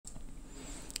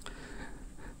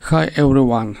Hi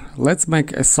everyone, let's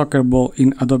make a soccer ball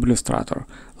in Adobe Illustrator.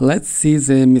 Let's see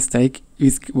the mistake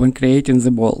when creating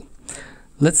the ball.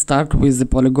 Let's start with the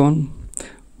polygon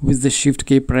with the Shift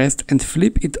key pressed and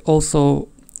flip it also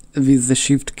with the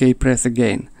Shift key press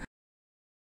again.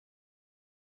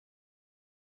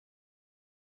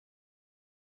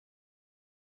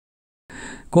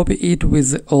 Copy it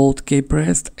with the Alt key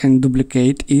pressed and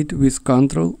duplicate it with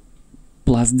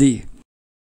Ctrl+D.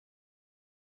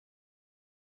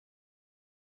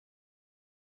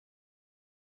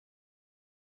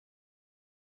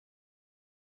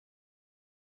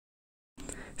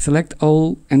 Select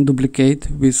all and duplicate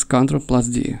with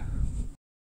Ctrl+D.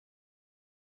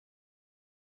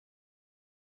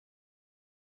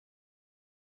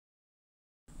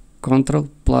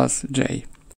 Ctrl+J.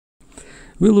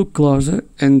 We look closer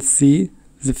and see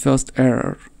the first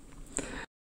error.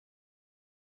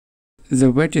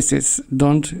 The vertices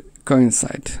don't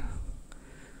coincide.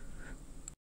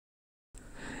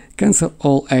 Cancel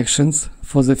all actions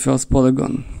for the first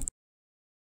polygon.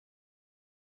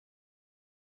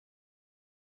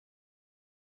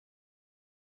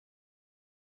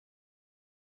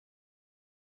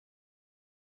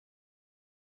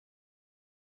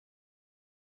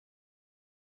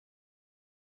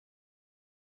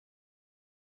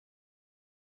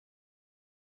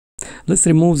 Let's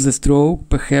remove the stroke,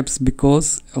 perhaps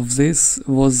because of this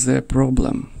was the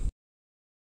problem.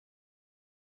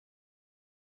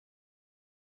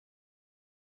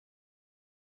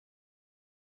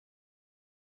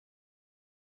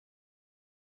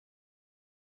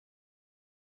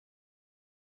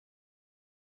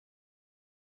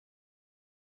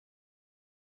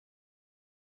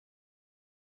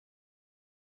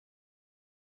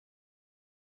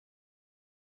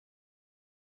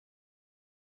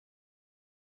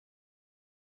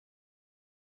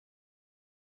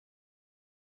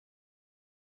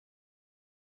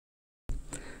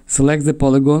 Select the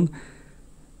polygon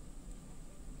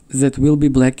that will be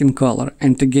black in color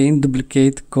and again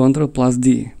duplicate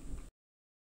Ctrl+D.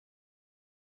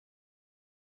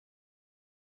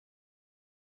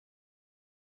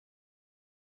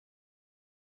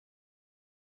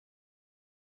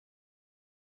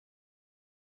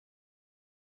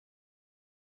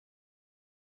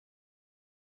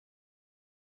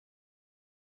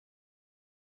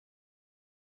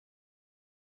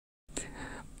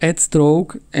 Add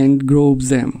stroke and group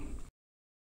them.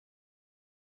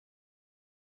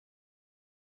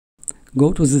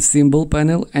 Go to the symbol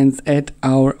panel and add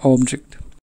our object.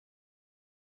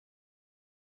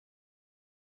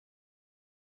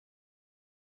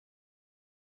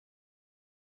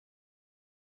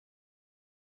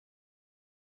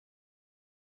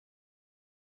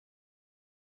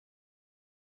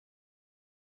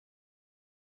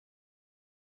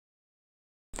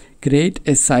 Create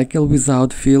a cycle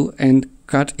without fill and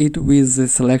cut it with the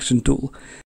selection tool.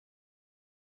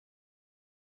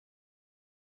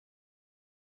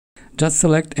 Just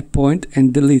select a point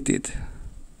and delete it.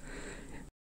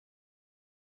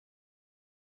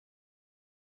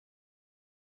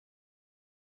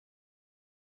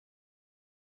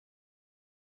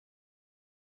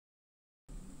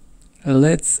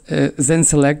 Let's then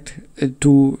select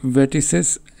two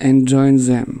vertices and join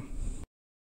them.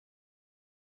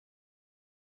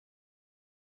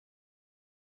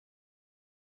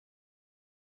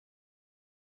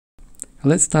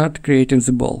 Let's start creating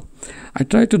the ball. I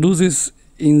tried to do this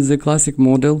in the classic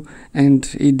model and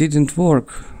it didn't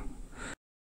work.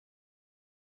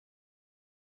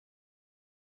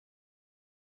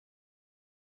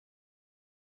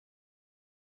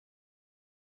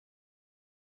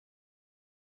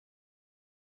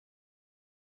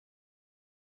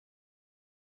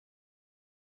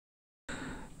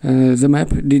 The map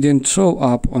didn't show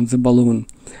up on the balloon.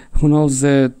 Who knows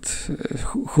what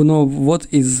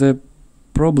is the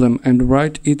problem and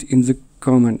write it in the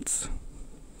comments.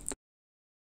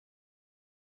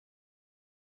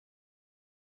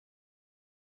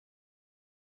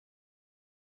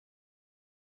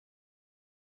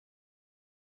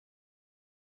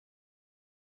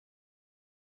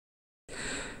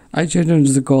 I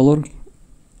changed the color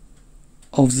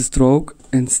of the stroke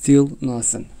and still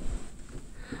nothing.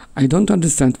 I don't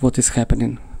understand what is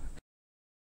happening.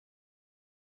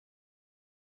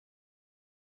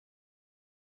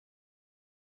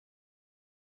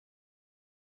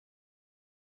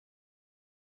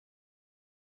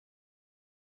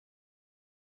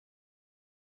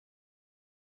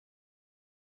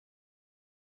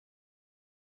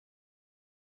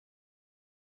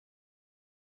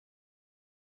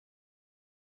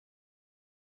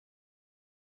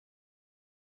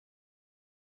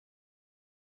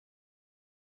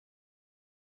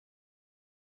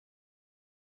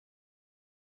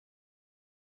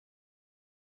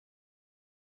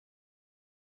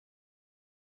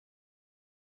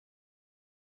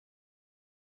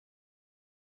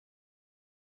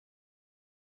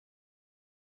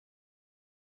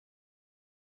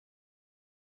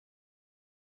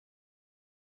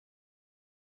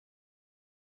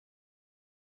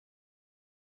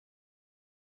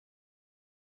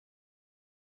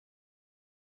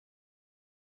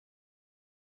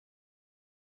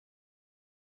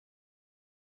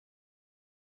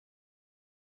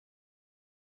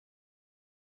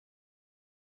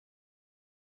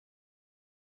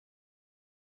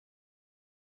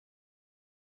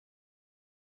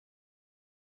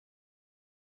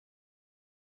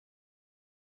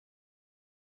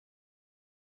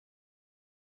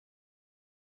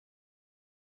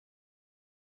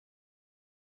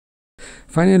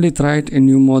 Finally tried a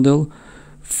new model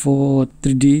for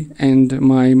 3D and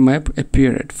my map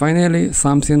appeared. Finally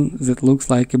something that looks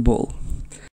like a ball.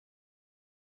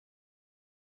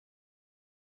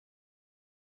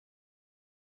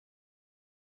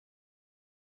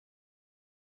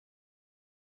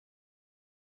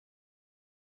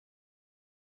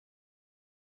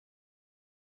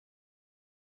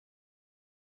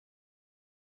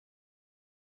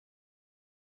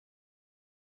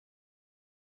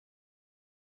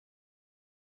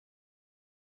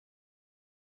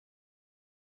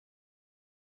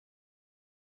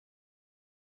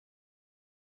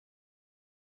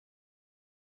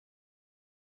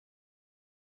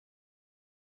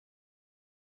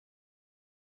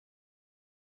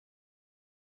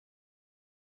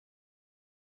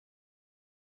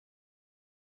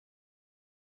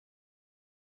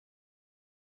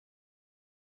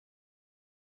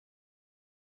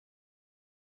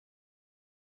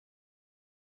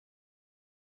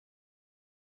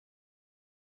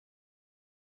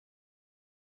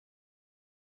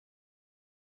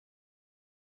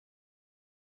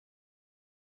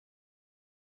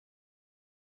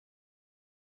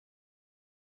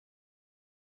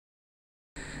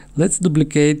 Let's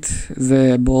duplicate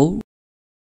the ball.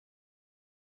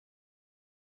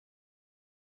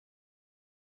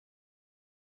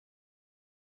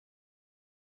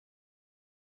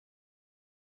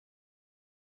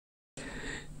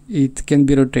 It can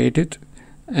be rotated,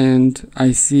 and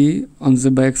I see on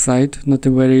the back side not a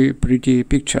very pretty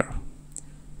picture.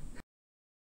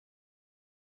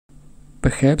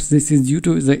 Perhaps this is due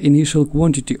to the initial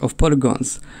quantity of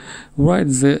polygons. Right,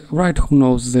 who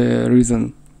knows the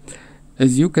reason.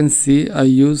 As you can see, I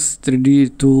use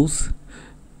 3D tools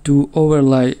to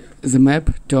overlay the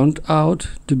map. Turned out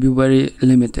to be very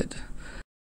limited.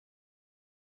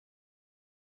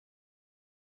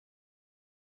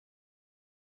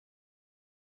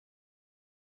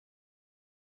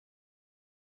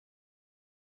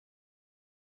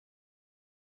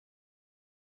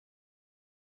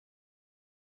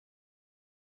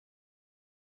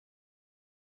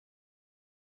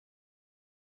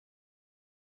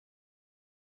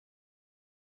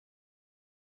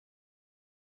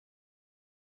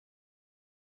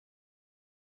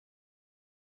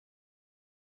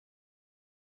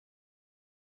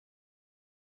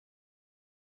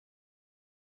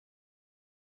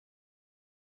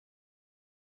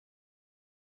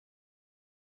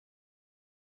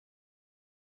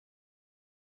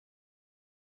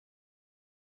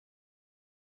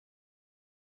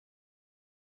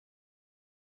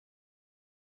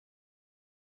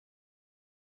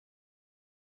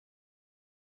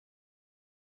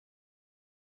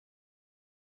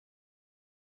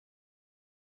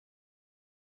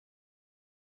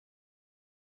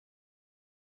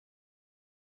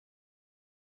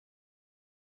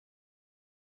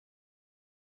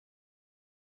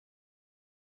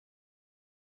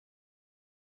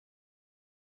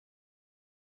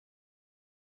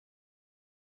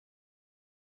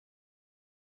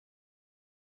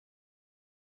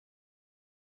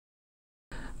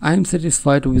 I am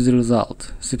satisfied with the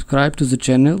result. Subscribe to the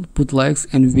channel, put likes,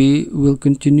 and we will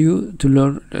continue to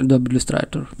learn Adobe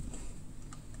Illustrator.